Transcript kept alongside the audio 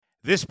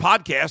This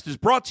podcast is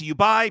brought to you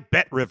by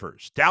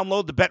BetRivers.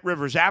 Download the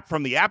BetRivers app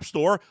from the App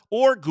Store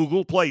or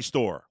Google Play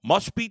Store.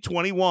 Must be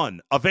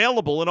 21.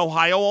 Available in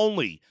Ohio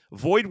only.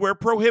 Void where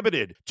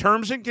prohibited.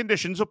 Terms and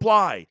conditions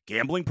apply.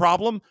 Gambling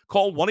problem?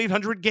 Call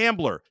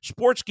 1-800-GAMBLER.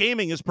 Sports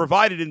gaming is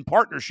provided in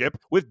partnership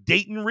with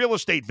Dayton Real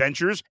Estate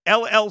Ventures,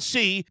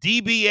 LLC,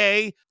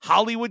 DBA,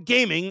 Hollywood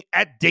Gaming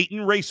at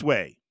Dayton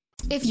Raceway.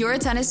 If you're a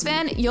tennis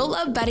fan, you'll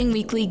love Betting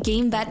Weekly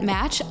Game Bet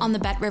Match on the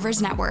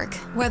BetRivers Network.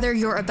 Whether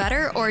you're a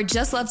bettor or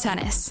just love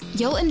tennis,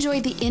 you'll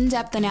enjoy the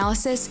in-depth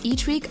analysis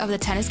each week of the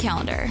tennis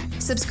calendar.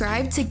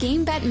 Subscribe to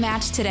Game Bet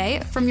Match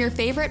today from your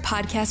favorite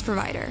podcast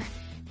provider.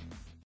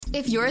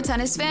 If you're a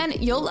tennis fan,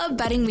 you'll love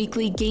Betting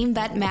Weekly Game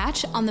Bet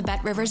Match on the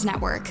BetRivers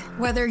Network.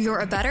 Whether you're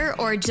a bettor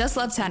or just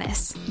love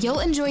tennis, you'll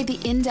enjoy the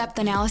in-depth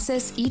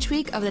analysis each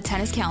week of the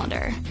tennis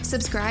calendar.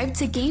 Subscribe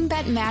to Game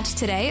Bet Match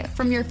today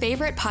from your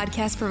favorite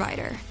podcast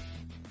provider.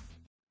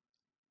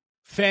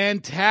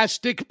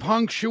 Fantastic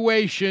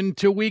punctuation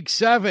to Week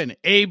 7.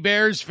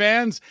 Bears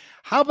fans,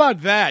 how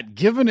about that?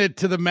 Giving it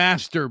to the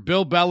master,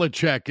 Bill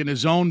Belichick, in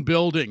his own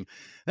building.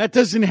 That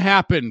doesn't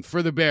happen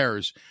for the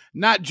Bears.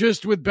 Not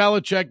just with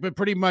Belichick, but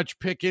pretty much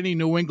pick any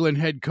New England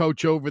head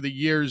coach over the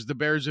years. The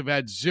Bears have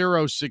had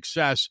zero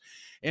success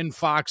in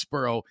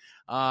Foxborough.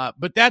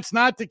 But that's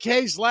not the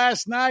case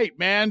last night,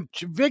 man.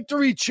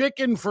 Victory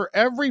chicken for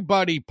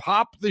everybody.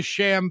 Pop the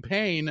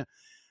champagne.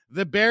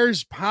 The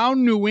Bears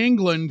pound New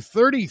England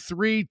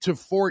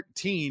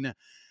 33-14.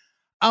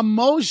 A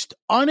most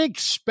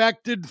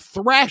unexpected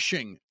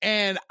thrashing.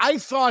 And I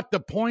thought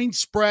the point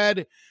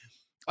spread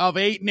of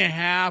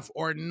 8.5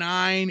 or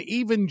 9,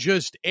 even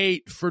just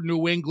 8 for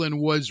New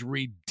England was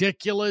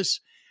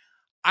ridiculous.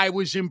 I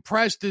was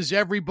impressed, as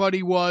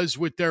everybody was,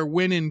 with their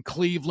win in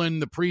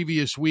Cleveland the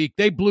previous week.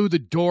 They blew the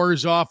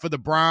doors off of the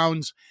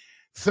Browns.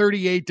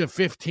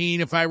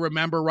 38-15, if I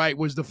remember right,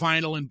 was the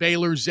final. And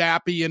Baylor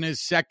Zappi in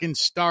his second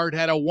start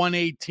had a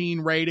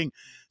 118 rating.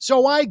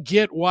 So I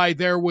get why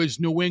there was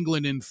New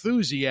England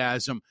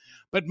enthusiasm.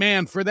 But,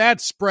 man, for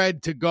that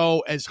spread to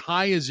go as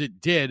high as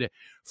it did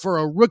for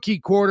a rookie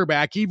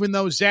quarterback, even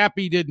though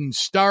Zappi didn't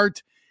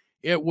start,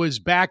 it was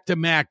back to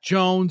Mac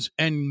Jones,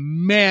 and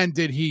man,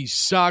 did he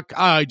suck.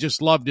 I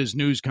just loved his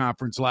news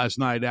conference last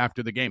night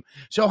after the game.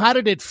 So how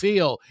did it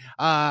feel?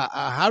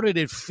 How did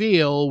it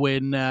feel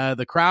when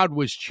the crowd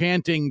was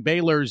chanting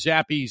Baylor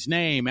Zappi's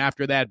name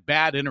after that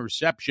bad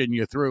interception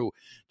you threw,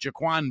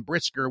 Jaquan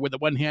Brisker, with a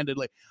one-handed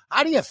leg?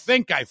 How do you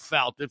think I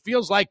felt? It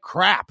feels like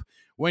crap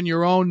when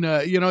your own,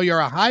 you're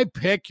a high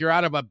pick, you're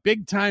out of a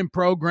big-time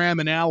program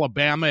in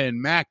Alabama,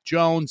 and Mac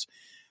Jones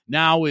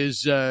now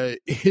is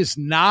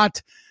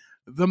not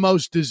the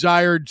most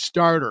desired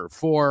starter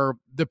for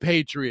the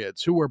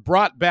Patriots, who were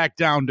brought back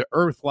down to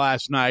earth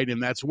last night.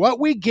 And that's what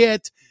we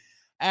get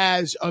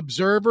as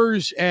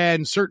observers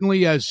and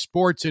certainly as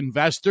sports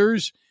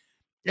investors.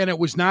 And it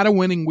was not a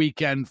winning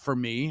weekend for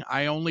me.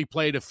 I only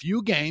played a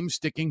few games,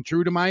 sticking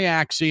true to my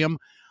axiom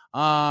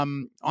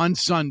on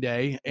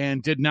Sunday,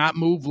 and did not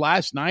move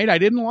last night. I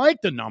didn't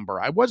like the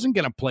number. I wasn't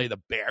going to play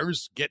the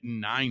Bears getting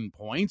 9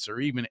 points or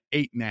even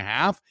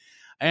 8.5.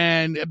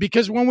 And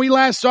because when we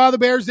last saw the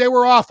Bears, they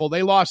were awful.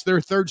 They lost their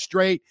third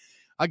straight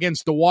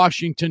against the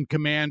Washington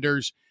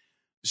Commanders.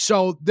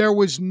 So there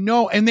was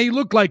and they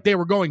looked like they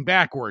were going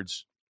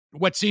backwards.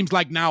 What seems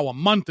like now a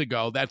month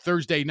ago, that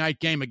Thursday night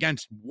game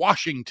against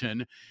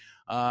Washington.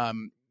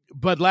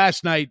 But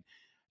last night,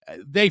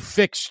 they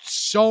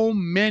fixed so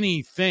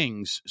many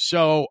things.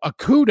 So a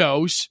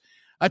kudos,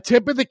 a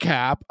tip of the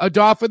cap, a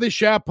doff of the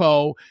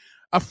chapeau,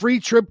 a free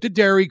trip to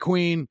Dairy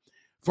Queen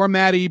for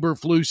Matt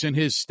Eberflus and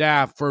his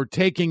staff for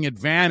taking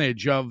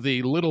advantage of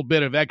the little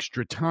bit of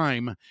extra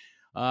time,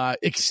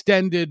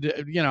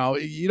 extended,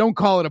 you don't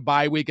call it a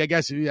bye week. I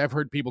guess I've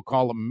heard people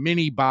call them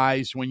mini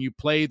buys when you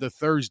play the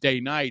Thursday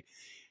night.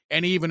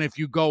 And even if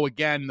you go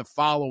again the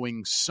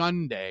following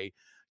Sunday,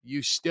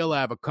 you still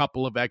have a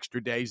couple of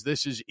extra days.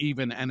 This is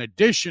even an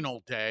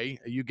additional day.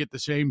 You get the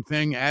same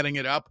thing, adding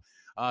it up.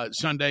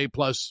 Sunday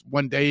plus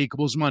 1 day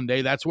equals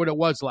Monday. That's what it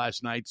was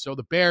last night. So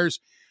the Bears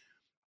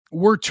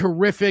were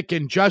terrific,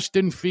 and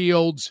Justin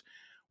Fields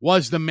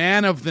was the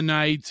man of the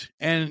night.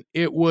 And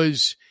it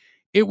was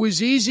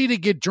easy to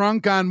get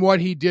drunk on what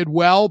he did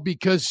well,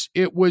 because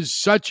it was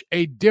such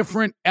a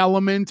different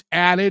element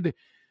added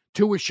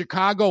to a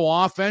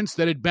Chicago offense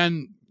that had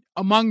been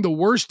among the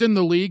worst in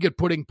the league at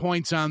putting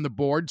points on the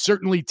board,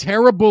 certainly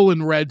terrible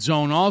in red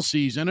zone all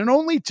season, and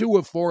only 2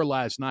 of 4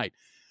 last night.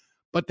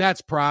 But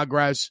that's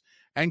progress.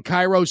 And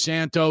Cairo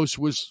Santos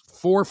was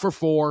 4 for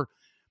 4.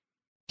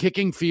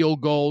 Kicking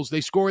field goals. They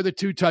score the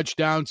 2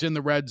 touchdowns in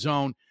the red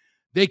zone.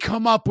 They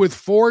come up with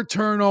 4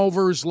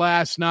 turnovers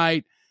last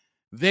night.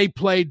 They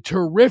played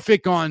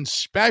terrific on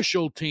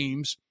special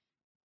teams,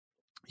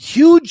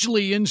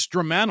 hugely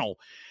instrumental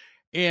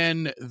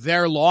in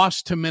their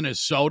loss to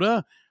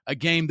Minnesota, a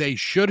game they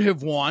should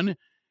have won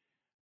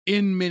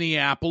in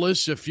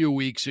Minneapolis a few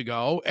weeks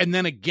ago. And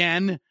then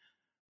again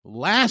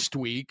last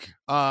week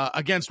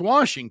against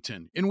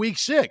Washington in week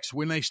 6,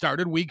 when they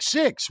started week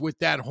 6 with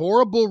that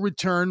horrible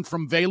return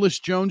from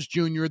Velus Jones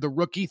Jr., the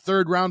rookie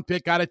third-round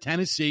pick out of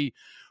Tennessee,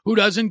 who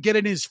doesn't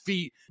get his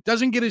feet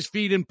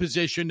in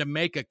position to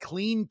make a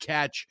clean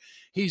catch.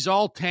 He's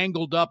all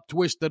tangled up,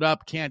 twisted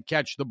up, can't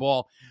catch the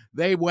ball.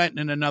 They went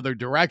in another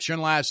direction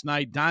last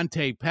night.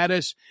 Dante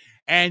Pettis,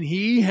 and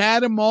he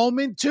had a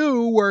moment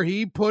too where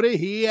he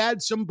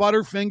had some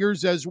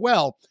butterfingers as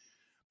well,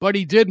 but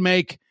he did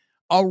make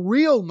a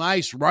real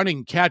nice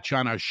running catch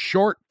on a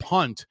short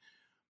punt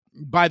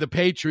by the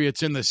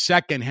Patriots in the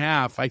second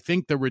half. I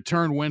think the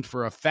return went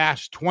for a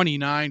fast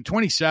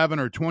 27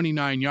 or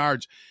 29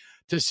 yards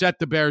to set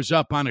the Bears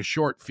up on a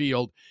short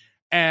field.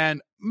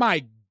 And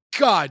my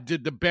God,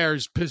 did the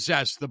Bears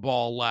possess the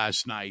ball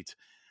last night.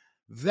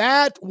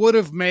 That would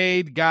have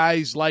made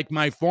guys like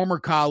my former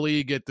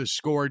colleague at the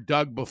Score,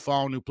 Doug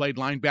Buffon, who played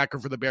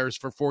linebacker for the Bears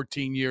for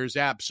 14 years,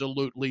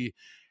 absolutely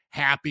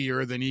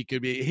happier than he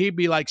could be. He'd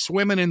be like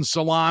swimming in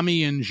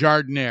salami and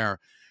jardiniere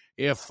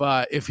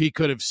if he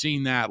could have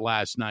seen that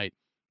last night.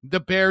 The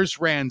Bears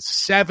ran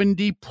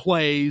 70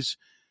 plays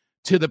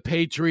to the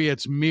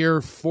Patriots' mere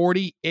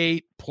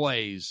 48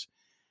 plays.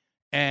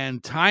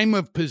 And time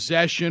of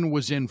possession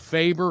was in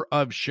favor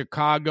of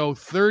Chicago,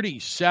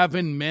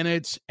 37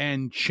 minutes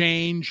and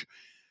change.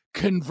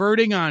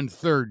 Converting on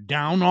third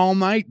down all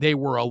night, they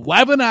were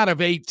 11 out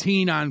of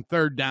 18 on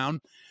third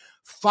down.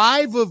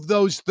 5 of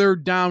those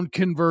third down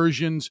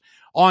conversions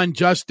on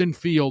Justin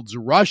Fields'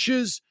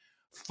 rushes,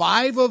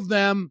 5 of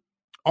them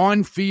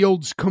on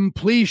Fields'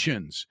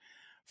 completions.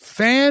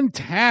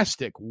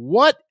 Fantastic.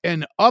 What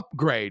an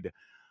upgrade.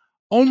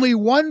 Only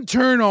 1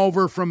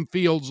 turnover from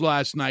Fields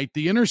last night,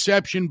 the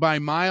interception by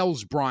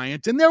Miles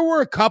Bryant. And there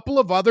were a couple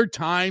of other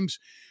times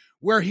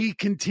where he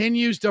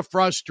continues to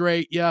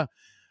frustrate you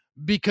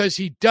because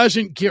he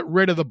doesn't get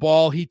rid of the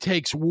ball. He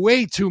takes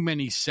way too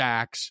many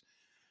sacks.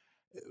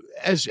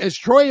 As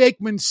Troy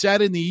Aikman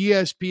said in the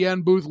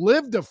ESPN booth,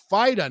 live to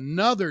fight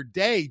another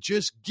day.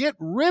 Just get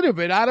rid of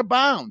it out of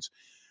bounds.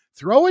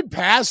 Throw it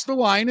past the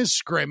line of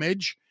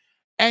scrimmage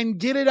and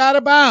get it out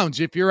of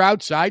bounds if you're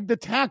outside the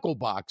tackle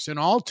box. And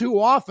all too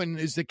often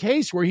is the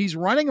case where he's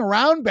running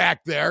around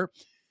back there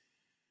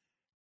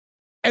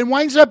and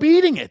winds up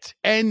eating it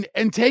and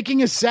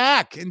taking a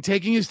sack and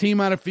taking his team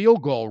out of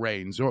field goal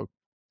range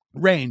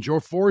or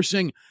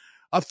forcing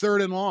a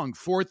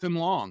fourth and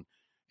long.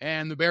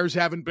 And the Bears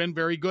haven't been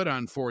very good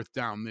on fourth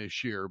down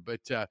this year. But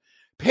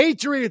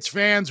Patriots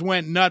fans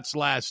went nuts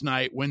last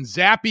night when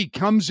Zappe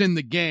comes in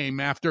the game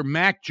after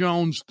Mac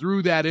Jones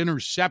threw that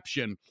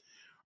interception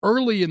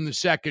early in the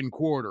second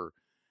quarter.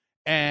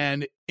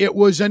 And it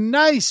was a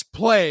nice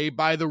play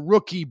by the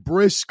rookie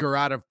Brisker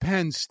out of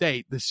Penn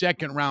State, the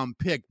second-round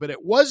pick. But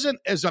it wasn't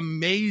as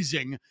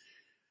amazing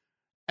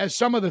as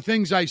some of the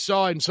things I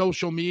saw in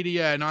social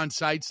media and on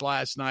sites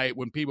last night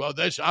when people, oh,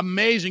 this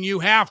amazing, you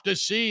have to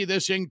see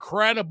this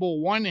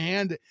incredible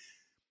one-hand.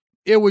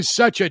 It was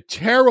such a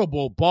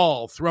terrible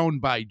ball thrown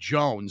by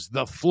Jones,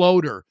 the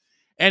floater,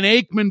 and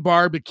Aikman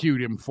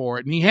barbecued him for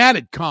it, and he had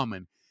it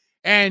coming.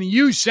 And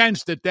you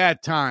sensed at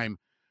that time,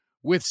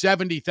 with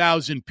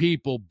 70,000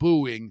 people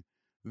booing,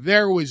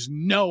 there was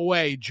no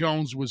way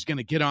Jones was going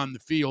to get on the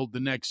field the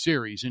next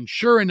series. And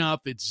sure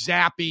enough, it's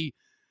Zappe,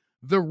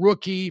 the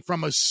rookie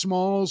from a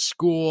small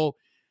school,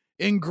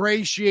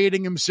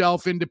 ingratiating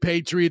himself into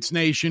Patriots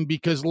Nation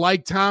because,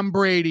 like Tom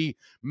Brady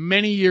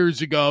many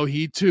years ago,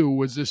 he too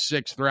was a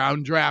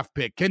 6th-round draft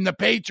pick. Can the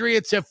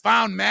Patriots have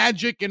found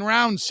magic in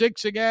round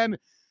 6 again?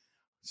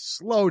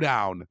 Slow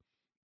down.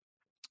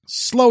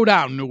 Slow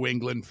down, New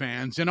England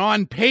fans. And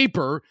on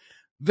paper,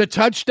 the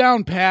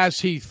touchdown pass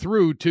he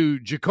threw to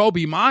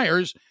Jacoby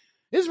Myers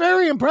is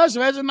very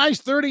impressive. Has a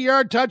nice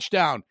 30-yard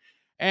touchdown.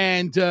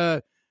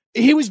 And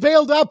he was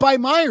bailed out by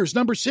Myers,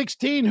 number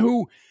 16,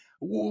 who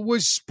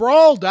was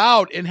sprawled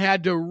out and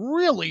had to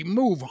really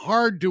move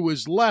hard to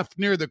his left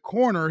near the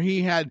corner.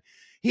 He had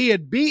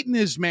beaten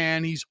his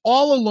man. He's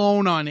all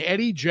alone on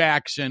Eddie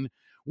Jackson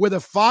with a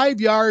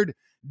 5-yard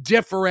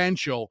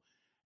differential.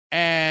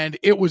 And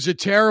it was a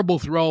terrible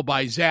throw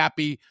by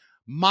Zappe.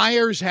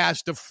 Myers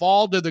has to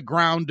fall to the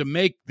ground to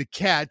make the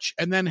catch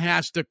and then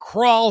has to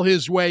crawl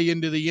his way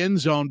into the end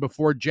zone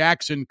before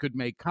Jackson could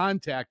make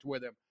contact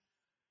with him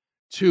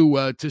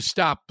to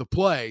stop the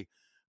play.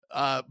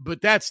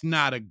 But that's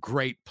not a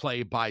great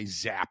play by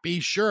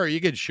Zappe. Sure, you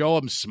could show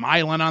him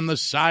smiling on the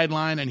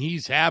sideline and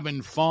he's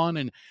having fun,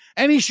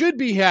 and he should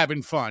be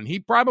having fun. He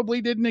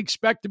probably didn't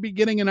expect to be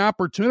getting an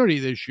opportunity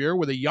this year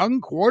with a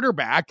young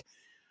quarterback,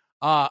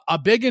 a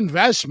big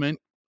investment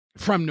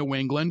from New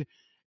England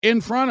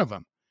in front of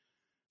him.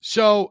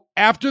 So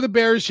after the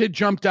Bears had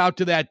jumped out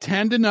to that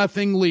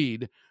 10-0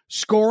 lead,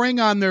 scoring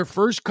on their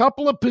first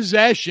couple of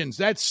possessions,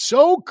 that's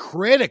so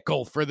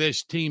critical for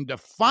this team to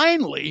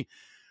finally,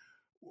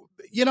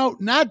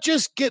 not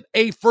just get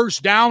a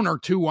first down or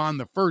two on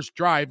the first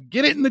drive,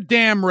 get it in the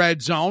damn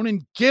red zone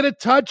and get a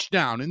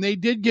touchdown. And they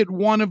did get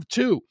 1 of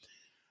 2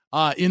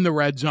 in the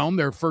red zone,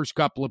 their first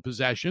couple of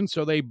possessions.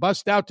 So they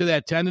bust out to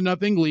that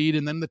 10-0 lead,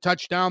 and then the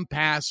touchdown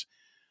pass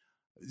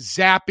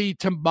Zappe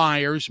to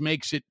Myers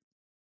makes it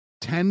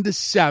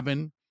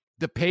 10-7.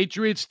 The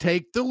Patriots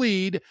take the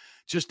lead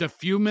just a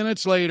few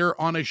minutes later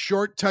on a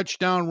short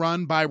touchdown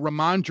run by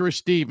Ramondre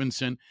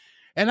Stevenson.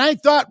 And I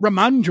thought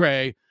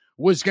Ramondre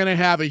was going to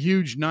have a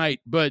huge night,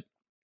 but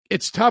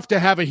it's tough to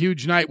have a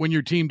huge night when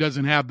your team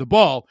doesn't have the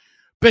ball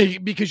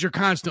because you're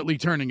constantly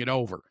turning it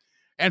over.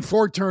 And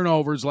 4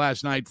 turnovers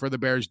last night for the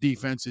Bears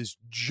defense is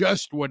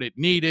just what it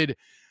needed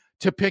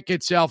to pick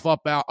itself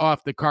up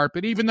off the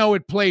carpet, even though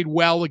it played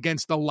well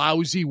against the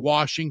lousy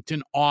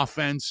Washington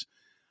offense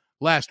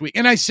last week.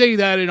 And I say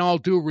that in all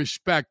due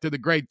respect to the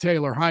great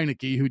Taylor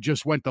Heineke, who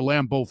just went to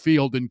Lambeau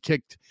Field and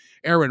kicked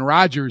Aaron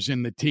Rodgers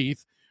in the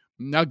teeth.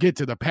 I'll get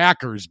to the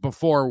Packers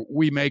before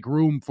we make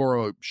room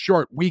for a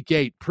short Week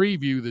 8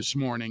 preview this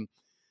morning.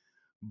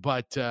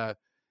 But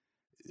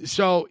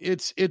so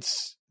it's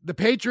the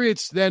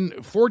Patriots then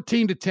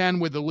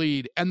 14-10 with the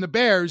lead, and the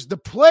Bears, the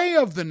play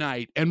of the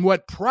night, and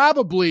what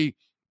probably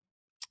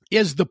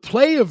is the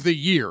play of the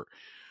year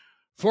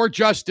for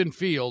Justin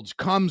Fields,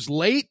 comes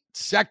late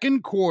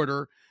second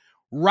quarter,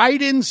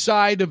 right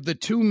inside of the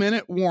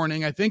 2-minute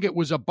warning. I think it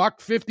was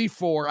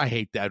 $1:54. I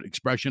hate that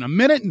expression.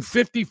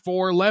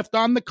 1:54 left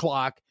on the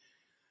clock.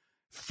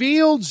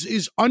 Fields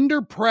is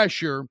under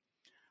pressure.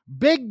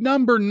 Big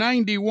number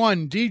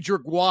 91,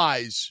 Dedrick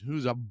Wise,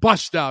 who's a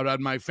bust out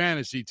on my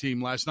fantasy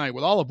team last night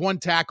with all of 1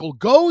 tackle,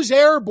 goes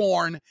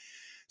airborne.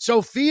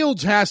 So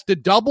Fields has to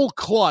double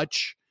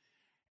clutch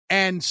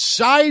and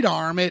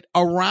sidearm it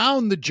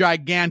around the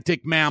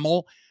gigantic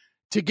mammal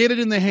to get it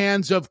in the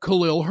hands of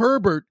Khalil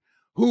Herbert,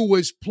 who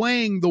was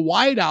playing the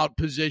wideout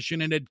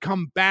position and had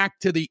come back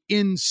to the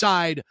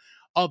inside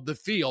of the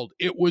field.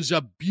 It was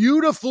a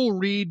beautiful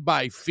read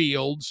by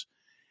Fields.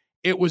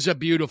 It was a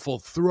beautiful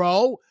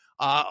throw.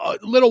 A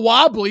little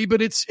wobbly,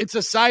 but it's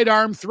a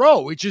sidearm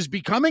throw, which is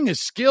becoming a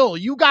skill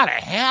you got to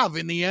have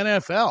in the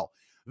NFL.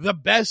 The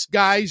best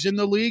guys in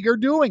the league are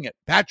doing it.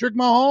 Patrick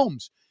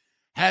Mahomes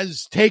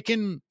has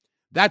taken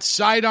that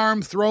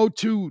sidearm throw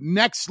to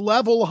next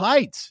level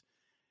heights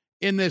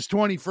in this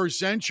 21st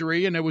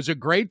century, and it was a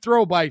great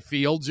throw by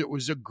Fields. It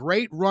was a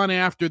great run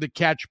after the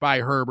catch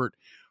by Herbert,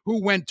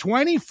 who went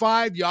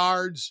 25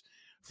 yards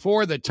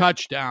for the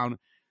touchdown.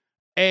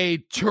 A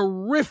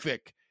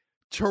terrific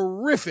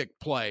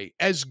play,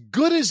 as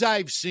good as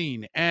I've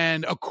seen.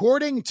 And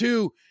according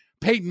to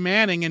Peyton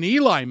Manning and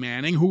Eli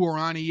Manning, who were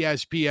on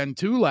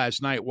ESPN2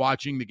 last night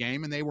watching the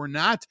game, and they were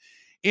not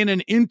in an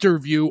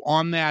interview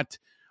on that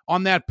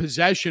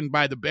possession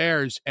by the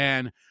Bears,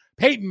 and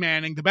Peyton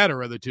Manning, the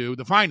better of the two,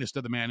 the finest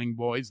of the Manning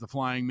boys, the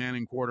flying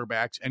Manning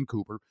quarterbacks, and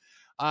Cooper,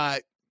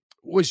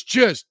 was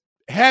just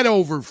head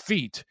over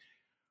feet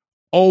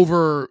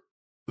over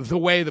the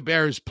way the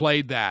Bears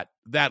played that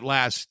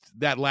last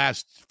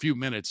few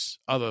minutes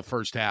of the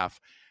first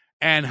half,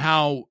 and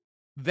how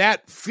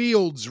that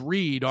Fields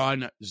read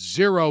on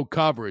zero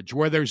coverage,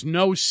 where there's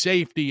no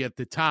safety at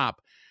the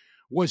top,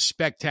 was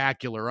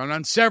spectacular. And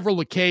on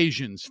several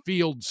occasions,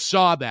 Fields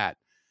saw that,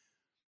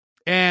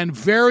 and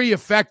very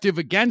effective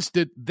against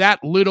it.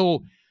 That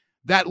little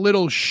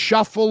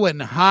shuffle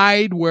and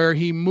hide where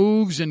he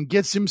moves and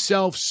gets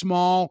himself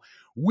small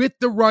with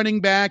the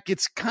running back.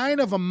 It's kind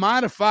of a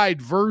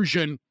modified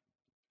version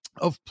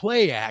of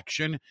play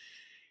action.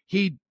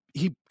 He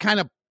kind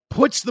of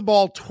puts the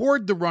ball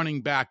toward the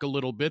running back a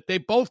little bit. They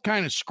both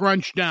kind of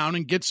scrunch down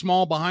and get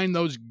small behind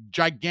those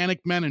gigantic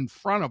men in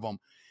front of them.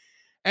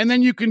 And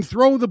then you can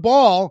throw the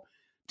ball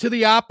to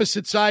the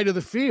opposite side of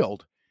the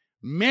field.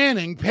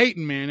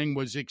 Peyton Manning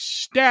was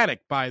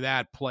ecstatic by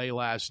that play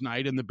last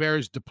night, and the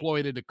Bears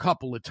deployed it a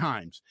couple of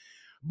times.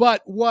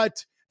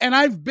 And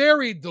I've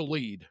buried the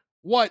lead.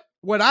 What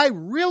I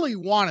really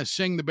want to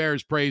sing the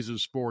Bears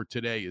praises for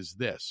today is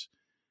this.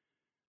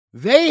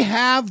 They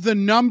have the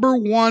number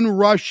 1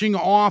 rushing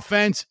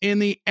offense in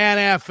the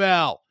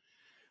NFL.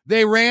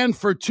 They ran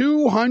for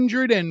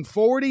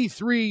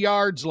 243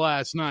 yards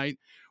last night,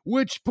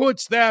 which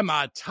puts them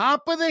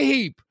atop of the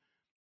heap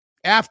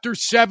after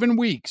 7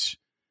 weeks.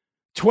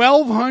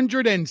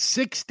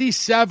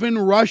 1,267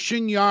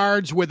 rushing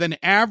yards with an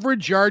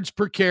average yards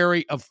per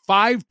carry of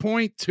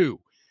 5.2.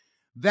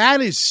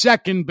 That is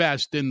second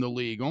best in the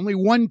league. Only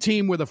one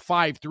team with a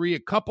 5.3, a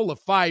couple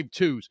of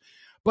 5.2s.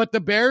 But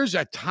the Bears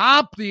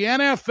atop the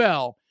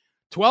NFL,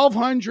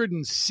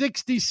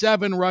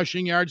 1,267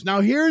 rushing yards.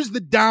 Now, here's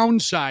the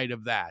downside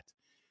of that.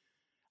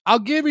 I'll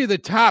give you the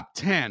top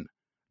 10.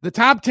 The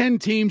top 10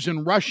 teams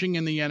in rushing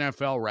in the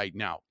NFL right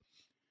now.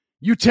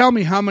 You tell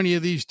me how many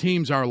of these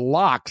teams are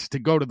locks to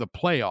go to the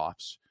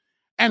playoffs,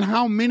 and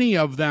how many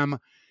of them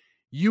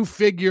you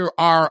figure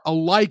are a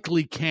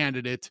likely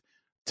candidate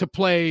to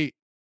play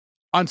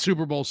on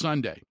Super Bowl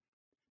Sunday.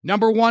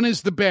 Number 1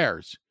 is the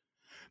Bears.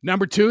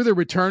 Number 2, the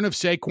return of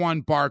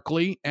Saquon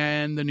Barkley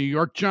and the New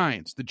York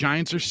Giants. The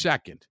Giants are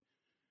second.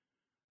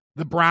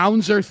 The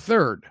Browns are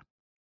third,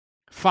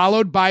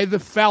 followed by the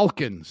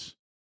Falcons,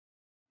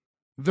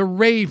 the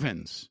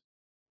Ravens,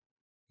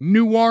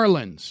 New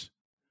Orleans.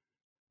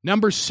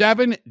 Number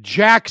 7,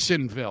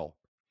 Jacksonville.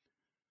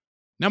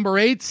 Number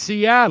 8,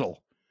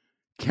 Seattle.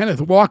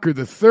 Kenneth Walker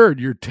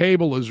III, your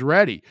table is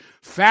ready.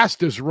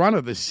 Fastest run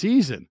of the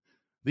season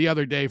the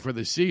other day for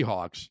the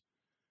Seahawks.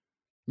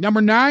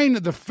 Number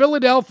 9, the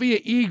Philadelphia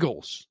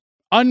Eagles,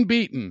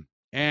 unbeaten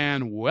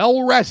and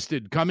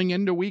well-rested coming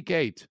into Week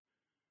 8.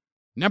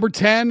 Number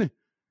 10,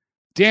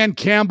 Dan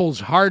Campbell's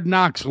Hard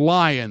Knocks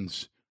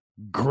Lions,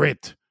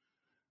 grit.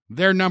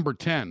 They're number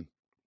 10.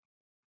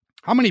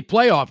 How many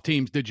playoff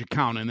teams did you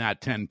count in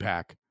that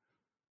 10-pack?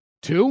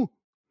 2?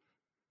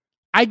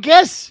 I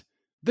guess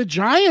the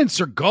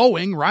Giants are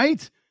going,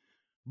 right?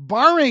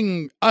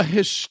 Barring a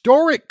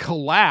historic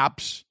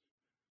collapse,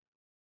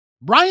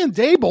 Brian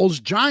Daboll's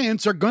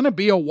Giants are going to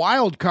be a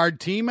wild card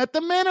team at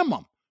the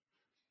minimum.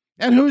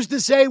 And who's to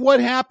say what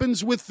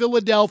happens with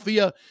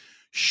Philadelphia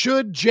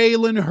should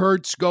Jalen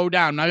Hurts go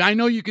down? Now, I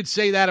know you could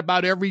say that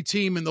about every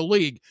team in the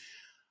league,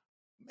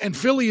 and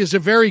Philly is a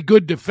very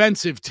good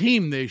defensive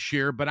team this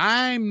year, but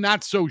I'm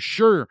not so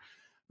sure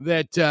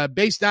that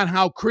based on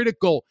how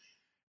critical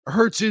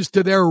Hurts is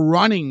to their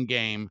running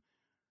game,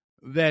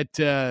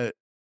 that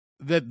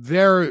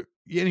they're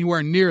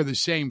anywhere near the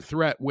same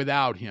threat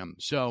without him.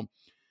 So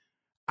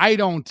I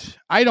don't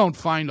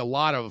find a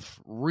lot of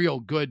real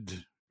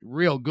good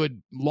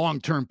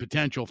long-term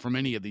potential from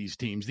any of these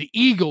teams. The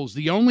Eagles,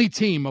 the only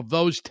team of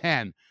those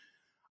 10,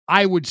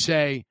 I would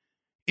say,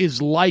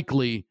 is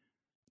likely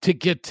to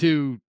get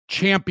to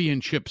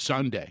Championship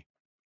Sunday.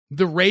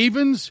 The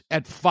Ravens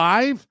at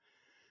 5,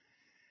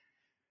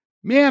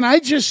 man, I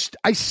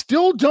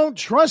still don't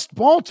trust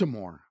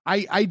Baltimore.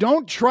 I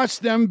don't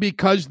trust them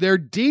because their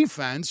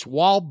defense,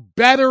 while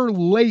better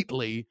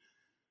lately,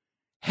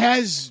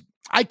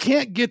 I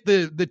can't get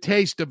the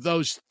taste of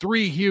those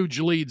 3 huge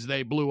leads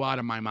they blew out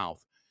of my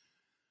mouth.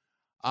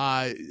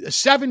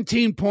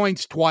 17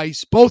 points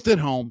twice, both at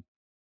home.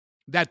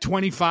 That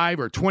 25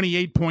 or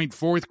 28-point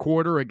fourth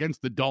quarter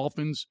against the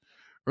Dolphins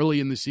early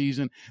in the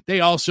season.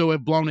 They also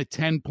have blown a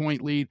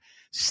 10-point lead.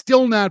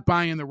 Still not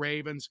buying the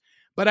Ravens.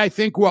 But I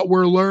think what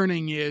we're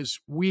learning is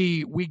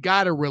we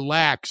got to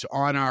relax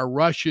on our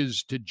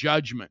rushes to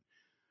judgment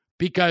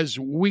because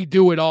we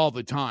do it all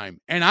the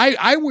time. And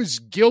I was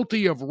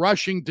guilty of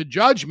rushing to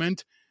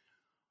judgment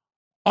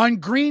on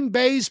Green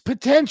Bay's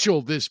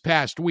potential this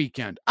past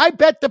weekend. I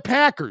bet the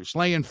Packers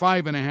laying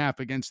 5.5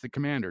 against the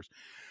Commanders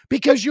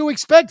because you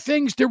expect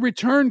things to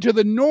return to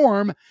the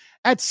norm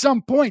at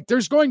some point.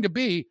 There's going to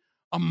be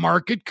a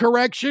market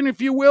correction, if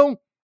you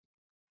will.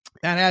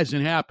 That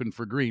hasn't happened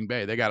for Green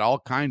Bay. They got all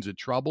kinds of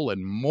trouble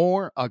and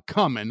more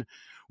coming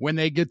when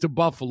they get to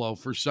Buffalo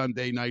for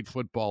Sunday Night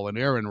Football. And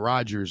Aaron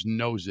Rodgers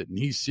knows it, and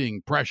he's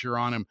seeing pressure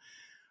on him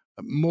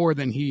more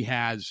than he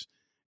has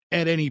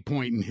at any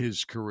point in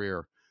his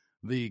career.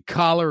 The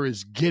collar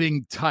is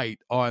getting tight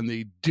on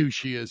the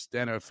douchiest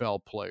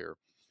NFL player.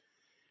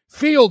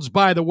 Fields,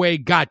 by the way,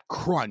 got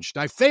crunched.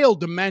 I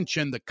failed to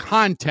mention the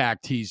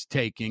contact he's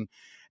taking.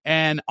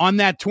 And on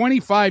that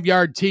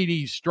 25-yard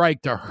TD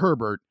strike to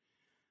Herbert,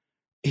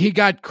 he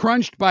got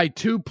crunched by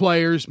 2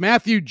 players.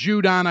 Matthew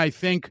Judon, I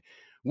think,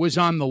 was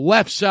on the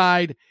left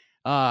side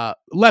on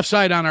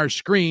our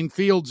screen.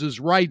 Fields is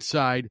right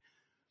side.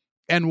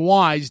 And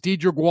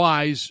Dedrick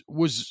Wise,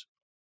 was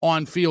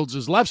on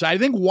Fields' left side. I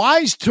think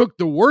Wise took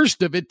the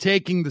worst of it,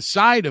 taking the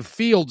side of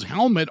Fields'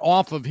 helmet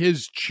off of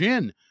his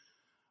chin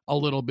a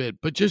little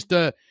bit. But just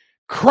a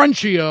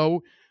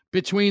crunchio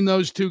between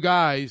those 2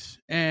 guys.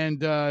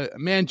 And,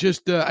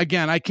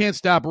 again, I can't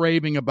stop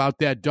raving about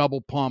that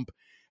double pump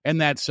and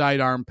that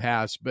sidearm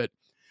pass. But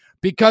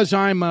because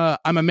I'm a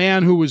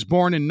man who was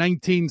born in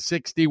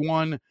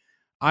 1961,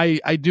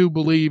 I do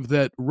believe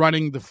that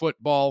running the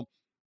football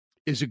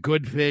is a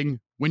good thing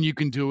when you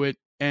can do it.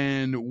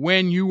 And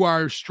when you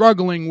are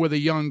struggling with a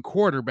young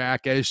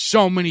quarterback, as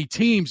so many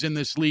teams in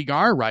this league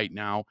are right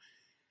now,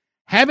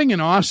 having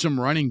an awesome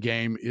running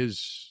game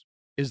is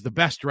the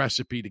best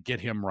recipe to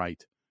get him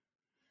right.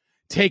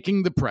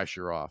 Taking the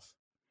pressure off.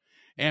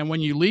 And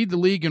when you lead the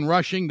league in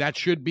rushing, that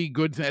should be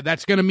good.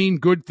 That's going to mean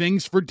good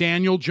things for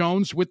Daniel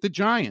Jones with the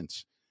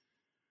Giants.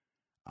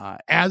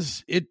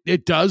 As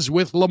it does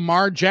with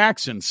Lamar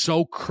Jackson,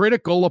 so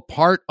critical a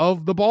part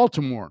of the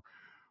Baltimore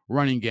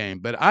running game.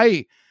 But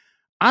I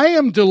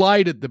am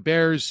delighted the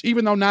Bears,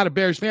 even though not a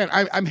Bears fan,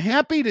 I'm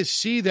happy to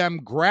see them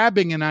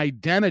grabbing an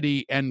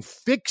identity and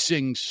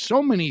fixing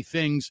so many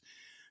things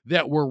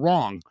that were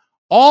wrong.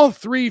 All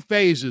 3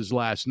 phases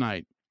last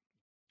night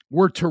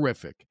were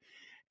terrific.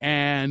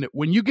 And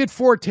when you get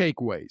 4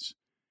 takeaways,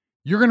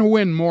 you're going to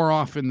win more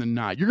often than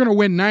not. You're going to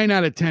win 9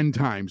 out of 10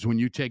 times when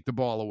you take the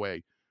ball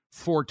away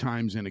 4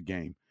 times in a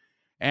game.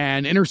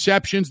 And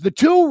interceptions,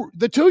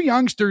 the two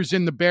youngsters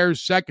in the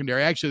Bears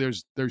secondary, actually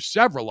there's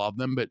several of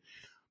them, but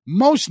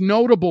most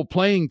notable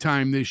playing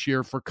time this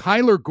year for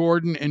Kyler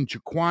Gordon and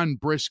Jaquan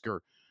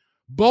Brisker.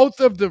 Both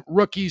of the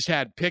rookies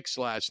had picks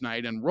last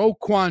night, and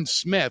Roquan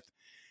Smith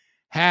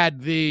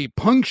had the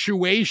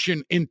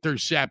punctuation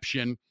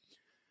interception,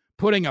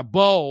 putting a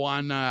bow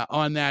on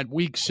that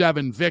Week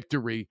 7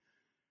 victory.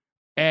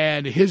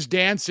 And his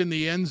dance in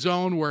the end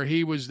zone where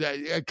he was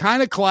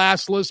kind of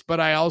classless, but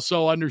I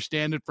also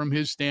understand it from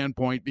his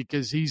standpoint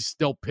because he's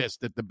still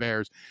pissed at the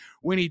Bears.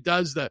 When he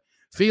does the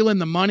feeling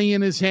the money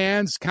in his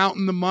hands,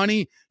 counting the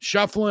money,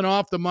 shuffling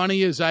off the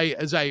money as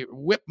I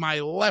whip my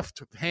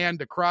left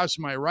hand across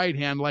my right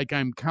hand like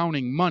I'm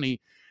counting money.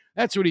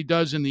 That's what he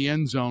does in the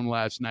end zone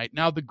last night.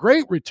 Now, the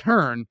great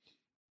return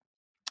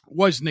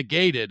was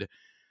negated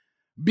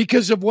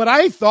because of what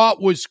I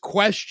thought was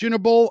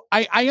questionable.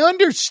 I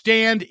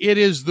understand it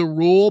is the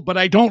rule, but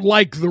I don't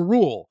like the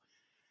rule.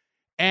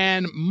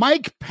 And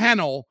Mike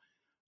Pennell,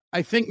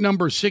 I think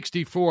number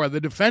 64, the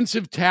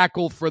defensive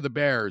tackle for the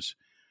Bears,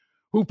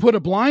 who put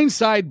a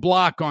blindside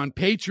block on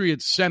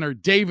Patriots center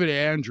David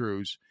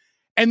Andrews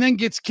and then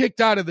gets kicked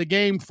out of the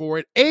game for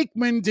it.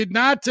 Aikman did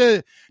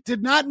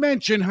not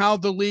mention how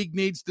the league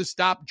needs to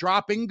stop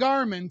dropping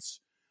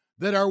garments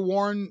that are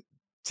worn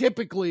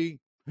typically,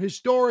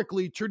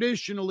 historically,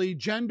 traditionally,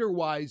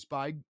 gender-wise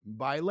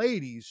by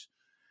ladies.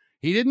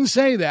 He didn't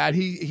say that.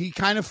 He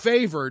kind of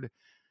favored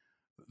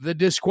the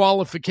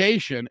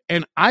disqualification,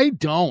 and I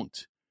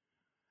don't.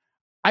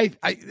 I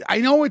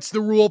know it's the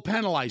rule,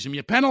 penalize him.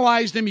 You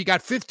penalized him, you got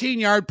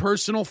 15-yard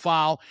personal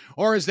foul,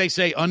 or as they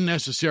say,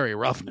 unnecessary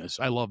roughness.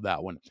 I love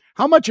that one.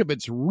 How much of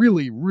it's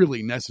really,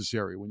 really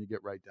necessary when you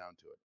get right down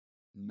to it?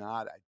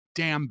 Not a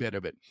damn bit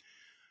of it,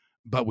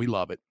 but we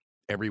love it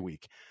every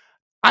week.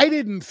 I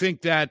didn't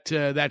think that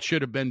that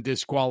should have been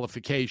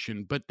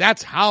disqualification, but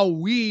that's how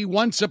we,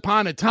 once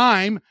upon a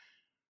time,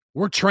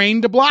 were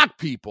trained to block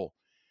people.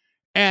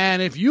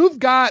 And if you've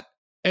got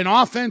an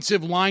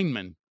offensive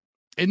lineman,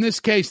 in this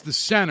case, the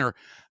center,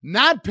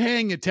 not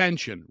paying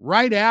attention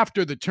right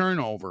after the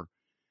turnover,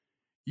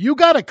 you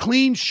got a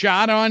clean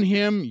shot on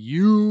him,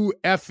 you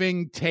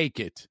effing take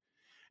it,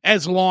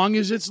 as long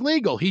as it's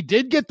legal. He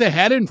did get the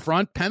head in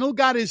front. Pennell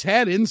got his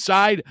head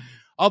inside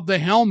of the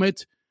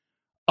helmet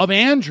of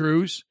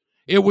Andrews.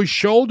 It was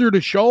shoulder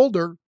to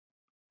shoulder.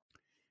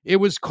 It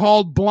was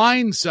called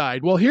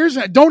blindside. Well,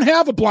 don't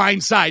have a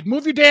blindside.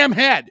 Move your damn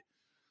head.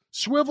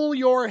 Swivel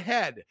your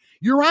head.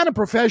 You're on a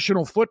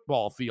professional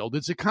football field.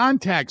 It's a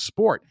contact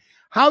sport.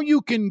 How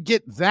you can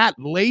get that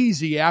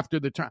lazy after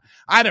the turn?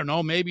 I don't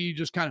know. Maybe you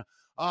just kind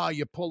of,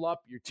 you pull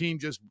up. Your team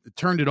just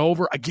turned it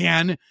over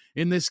again.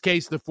 In this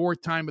case, the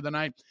fourth time of the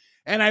night.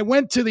 And I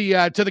went to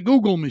the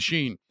Google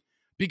machine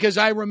because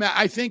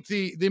I think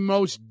the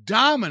most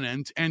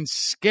dominant and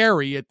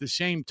scary at the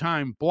same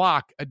time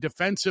block a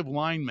defensive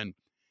lineman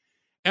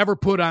ever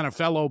put on a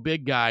fellow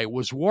big guy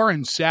was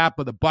Warren Sapp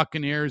of the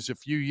Buccaneers a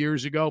few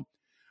years ago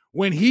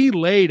when he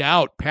laid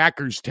out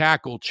Packers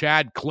tackle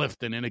Chad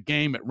Clifton in a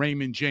game at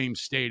Raymond James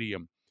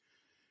Stadium.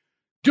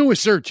 Do a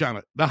search on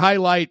it. The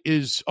highlight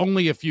is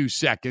only a few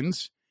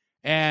seconds,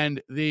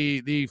 and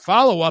the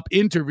follow-up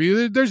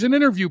interview, there's an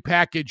interview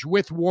package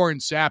with Warren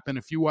Sapp and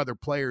a few other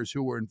players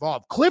who were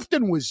involved.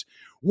 Clifton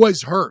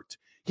was hurt.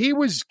 He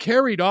was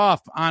carried off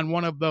on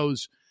one of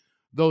those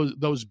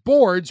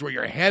boards where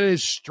your head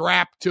is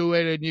strapped to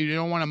it and you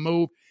don't want to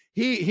move.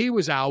 He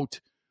was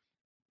out.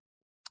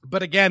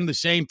 But again, the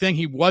same thing.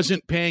 He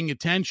wasn't paying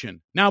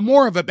attention. Now,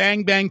 more of a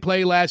bang-bang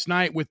play last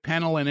night with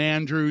Pennell and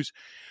Andrews.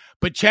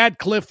 But Chad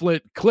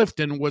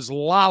Clifton was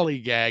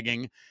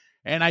lollygagging.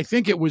 And I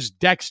think it was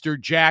Dexter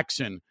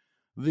Jackson,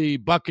 the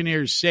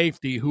Buccaneers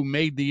safety, who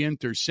made the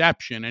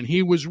interception. And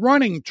he was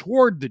running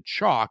toward the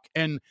chalk.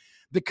 And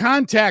the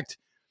contact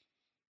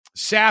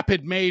Sapp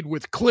had made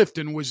with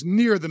Clifton was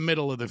near the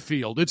middle of the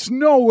field. It's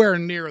nowhere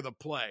near the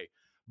play.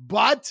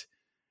 But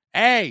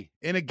hey,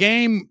 in a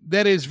game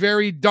that is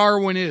very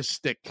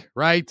Darwinistic,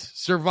 right?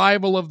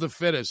 Survival of the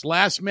fittest,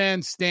 last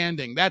man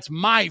standing. That's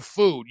my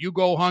food. You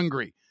go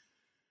hungry.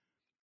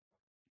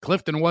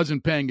 Clifton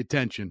wasn't paying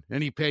attention,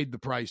 and he paid the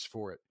price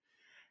for it.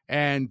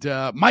 And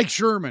Mike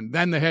Sherman,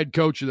 then the head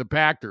coach of the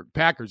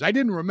Packers. I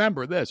didn't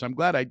remember this. I'm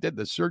glad I did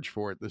the search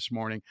for it this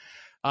morning.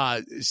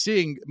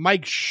 Seeing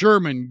Mike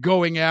Sherman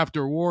going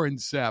after Warren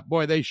Sapp.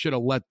 Boy, they should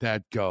have let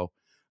that go.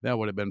 That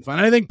would have been fun.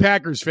 I think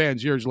Packers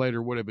fans years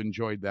later would have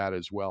enjoyed that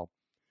as well.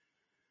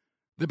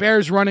 The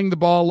Bears running the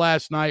ball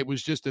last night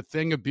was just a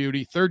thing of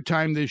beauty. Third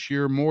time this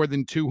year, more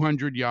than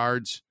 200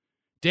 yards.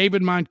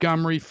 David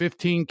Montgomery,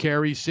 15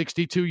 carries,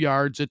 62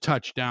 yards, a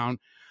touchdown.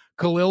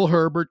 Khalil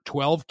Herbert,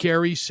 12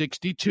 carries,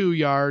 62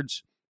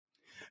 yards.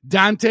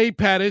 Dante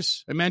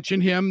Pettis, I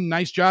mentioned him.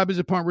 Nice job as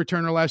a punt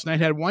returner last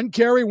night. Had one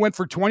carry, went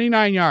for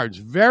 29 yards.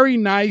 Very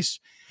nice.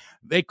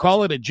 They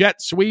call it a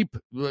jet sweep.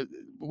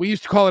 We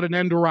used to call it an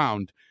end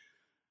around.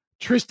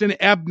 Tristan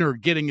Ebner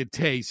getting a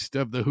taste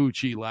of the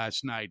hoochie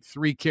last night.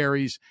 3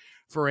 carries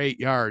for 8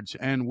 yards.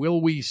 And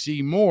will we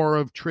see more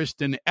of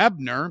Tristan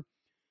Ebner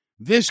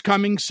this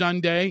coming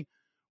Sunday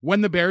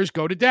when the Bears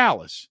go to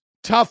Dallas?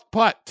 Tough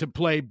putt to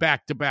play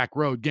back-to-back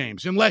road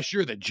games, unless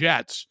you're the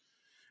Jets.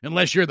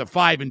 Unless you're the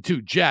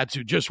 5-2 Jets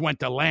who just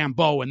went to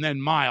Lambeau and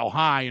then Mile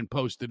High and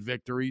posted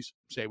victories.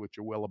 Say what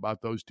you will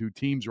about those two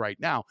teams right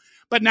now.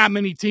 But not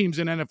many teams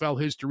in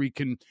NFL history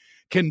can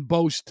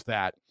boast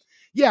that.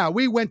 Yeah,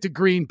 we went to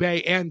Green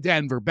Bay and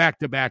Denver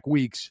back-to-back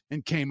weeks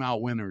and came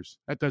out winners.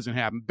 That doesn't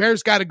happen.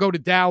 Bears got to go to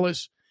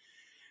Dallas.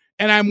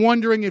 And I'm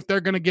wondering if they're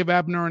going to give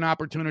Ebner an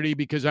opportunity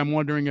because I'm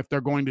wondering if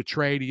they're going to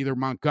trade either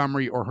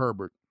Montgomery or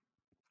Herbert.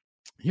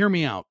 Hear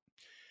me out.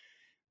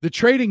 The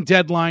trading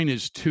deadline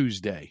is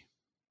Tuesday.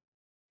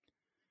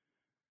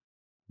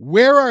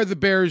 Where are the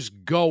Bears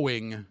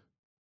going?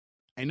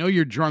 I know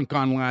you're drunk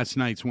on last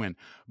night's win,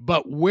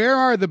 but where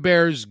are the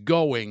Bears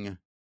going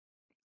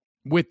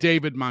with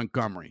David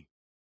Montgomery?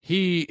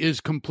 He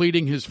is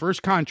completing his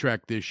first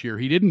contract this year.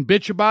 He didn't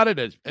bitch about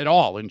it at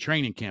all in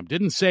training camp.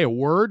 Didn't say a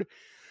word.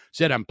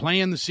 Said, I'm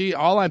playing the season.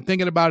 All I'm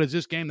thinking about is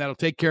this game. That'll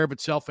take care of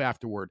itself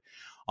afterward.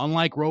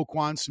 Unlike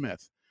Roquan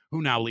Smith,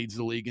 who now leads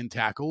the league in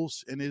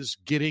tackles and is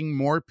getting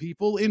more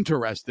people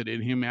interested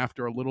in him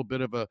after a little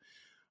bit of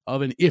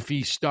an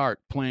iffy start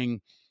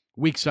playing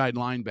weak side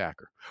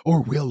linebacker,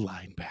 or will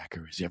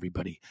linebacker, as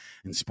everybody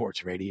in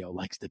sports radio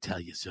likes to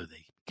tell you, so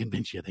they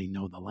convince you they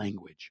know the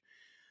language.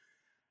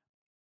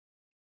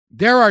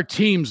 There are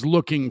teams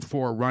looking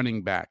for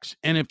running backs,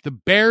 and if the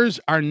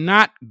Bears are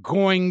not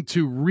going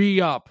to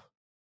re-up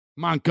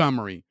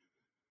Montgomery,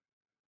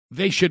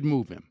 they should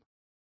move him.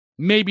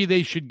 Maybe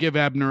they should give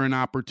Ebner an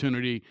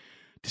opportunity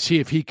to see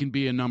if he can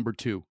be a number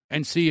 2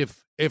 and see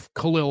if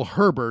Khalil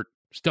Herbert,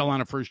 still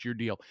on a first-year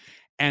deal,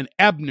 and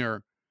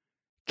Ebner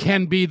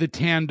can be the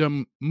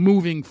tandem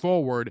moving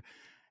forward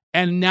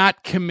and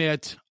not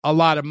commit a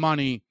lot of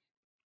money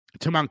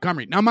to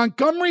Montgomery. Now,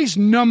 Montgomery's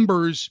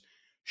numbers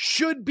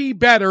should be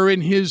better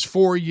in his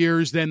 4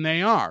 years than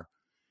they are.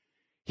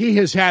 He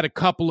has had a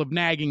couple of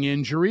nagging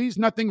injuries,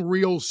 nothing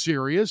real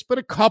serious, but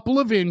a couple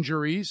of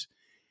injuries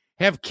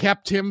have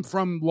kept him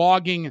from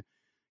logging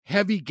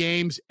heavy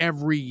games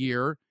every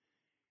year,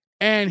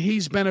 and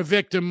he's been a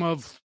victim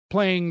of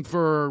playing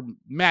for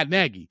Matt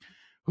Nagy,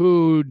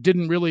 who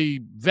didn't really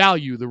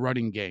value the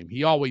running game.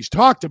 He always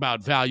talked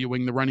about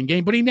valuing the running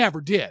game, but he never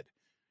did.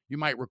 You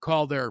might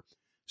recall their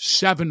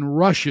 7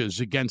 rushes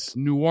against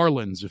New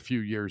Orleans a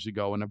few years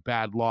ago in a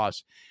bad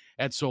loss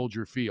at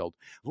Soldier Field.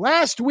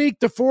 Last week,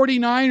 the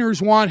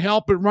 49ers want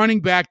help at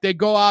running back. They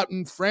go out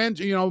and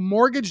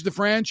mortgage the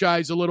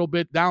franchise a little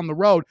bit down the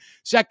road.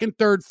 2nd,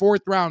 3rd,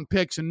 4th round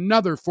picks,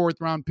 another 4th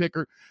round pick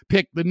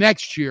the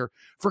next year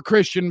for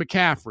Christian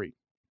McCaffrey.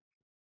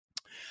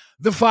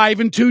 The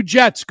 5-2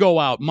 Jets go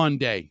out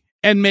Monday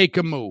and make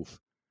a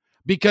move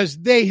because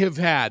they have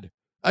had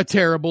a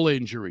terrible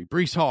injury.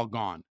 Breece Hall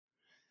gone.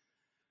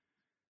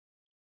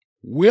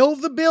 Will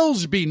the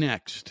Bills be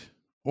next?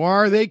 Or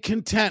are they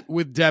content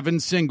with Devin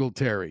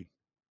Singletary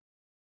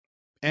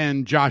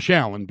and Josh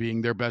Allen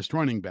being their best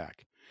running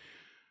back?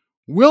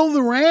 Will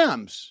the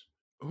Rams,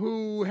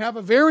 who have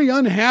a very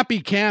unhappy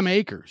Cam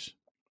Akers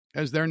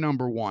as their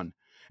number 1,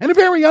 and a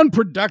very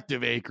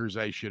unproductive Akers,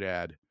 I should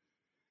add,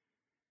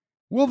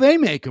 will they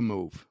make a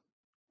move?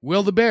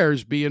 Will the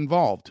Bears be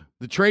involved?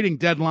 The trading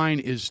deadline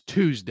is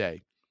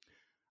Tuesday.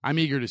 I'm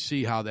eager to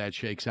see how that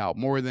shakes out.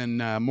 More than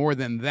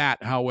that,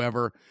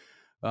 however,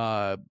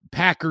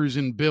 Packers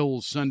and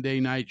Bills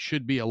Sunday night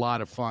should be a lot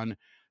of fun.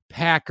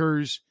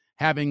 Packers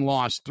having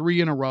lost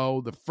 3 in a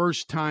row, the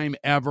first time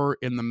ever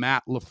in the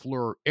Matt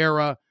LaFleur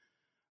era.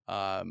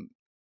 I'm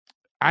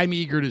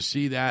eager to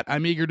see that.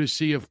 I'm eager to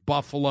see if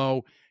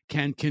Buffalo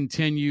can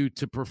continue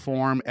to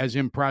perform as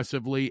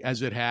impressively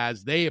as it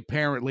has. They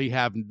apparently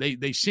have,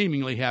 they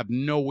seemingly have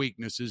no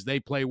weaknesses.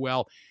 They play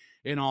well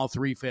in all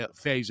 3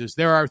 phases.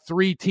 There are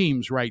 3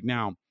 teams right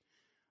now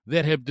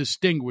that have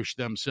distinguished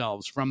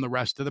themselves from the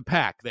rest of the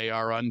pack. They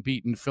are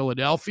unbeaten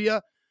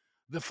Philadelphia,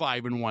 the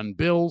 5-1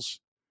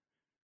 Bills,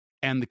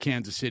 and the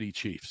Kansas City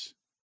Chiefs.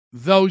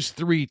 Those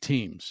 3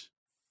 teams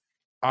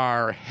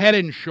are head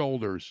and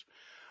shoulders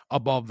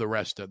above the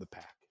rest of the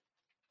pack.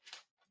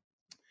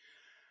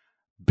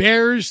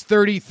 Bears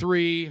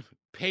 33,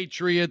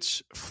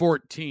 Patriots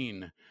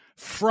 14.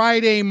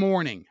 Friday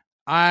morning,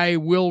 I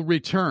will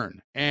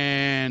return,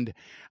 and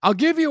I'll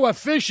give you a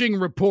fishing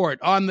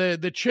report on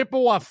the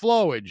Chippewa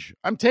flowage.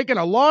 I'm taking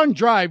a long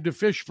drive to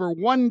fish for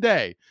one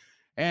day,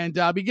 and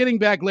I'll be getting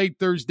back late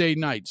Thursday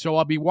night. So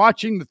I'll be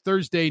watching the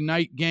Thursday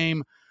night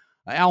game,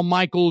 Al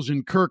Michaels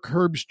and Kirk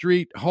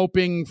Herbstreit,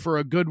 hoping for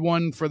a good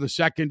one for the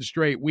 2nd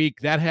straight week.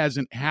 That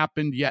hasn't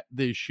happened yet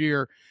this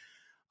year.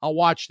 I'll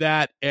watch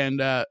that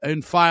and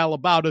file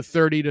about a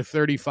 30 to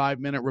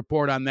 35-minute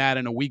report on that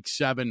in a Week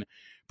 7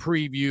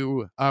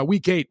 preview,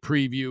 Week 8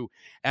 preview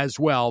as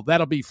well.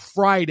 That'll be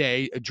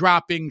Friday,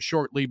 dropping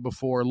shortly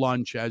before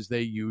lunch, as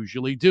they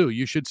usually do.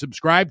 You should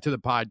subscribe to the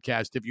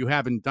podcast if you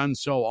haven't done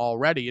so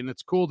already, and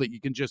it's cool that you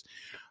can just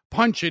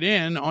punch it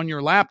in on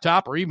your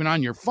laptop or even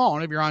on your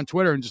phone if you're on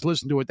Twitter and just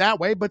listen to it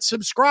that way. But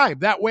subscribe.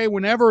 That way,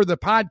 whenever the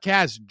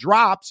podcast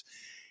drops,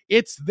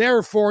 it's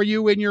there for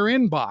you in your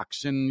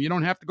inbox, and you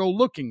don't have to go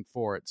looking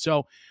for it.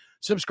 So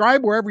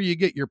subscribe wherever you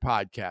get your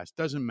podcast.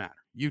 Doesn't matter.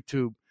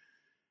 YouTube,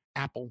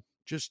 Apple,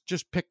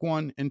 just pick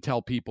one and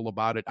tell people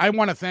about it. I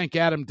want to thank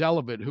Adam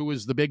Delavitt, who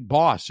is the big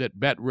boss at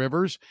Bet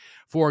Rivers,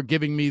 for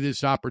giving me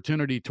this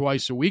opportunity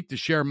twice a week to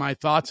share my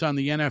thoughts on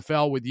the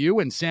NFL with you,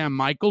 and Sam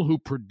Michael, who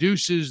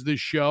produces the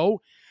show.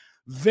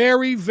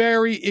 Very,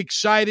 very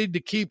excited to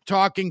keep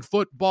talking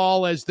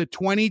football as the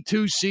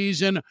 22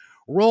 season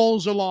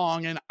rolls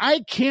along, and I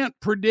can't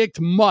predict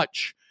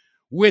much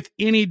with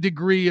any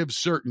degree of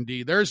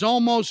certainty. There's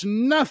almost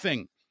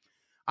nothing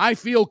I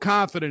feel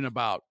confident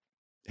about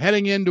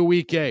heading into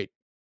Week 8.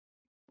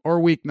 or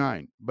week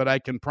 9. But I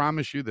can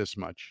promise you this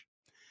much.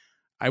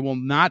 I will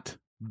not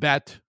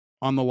bet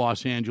on the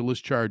Los Angeles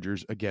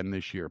Chargers again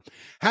this year.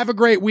 Have a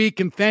great week,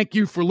 and thank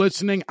you for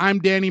listening. I'm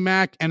Danny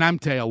Mac, and I'm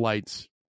Tail Lights.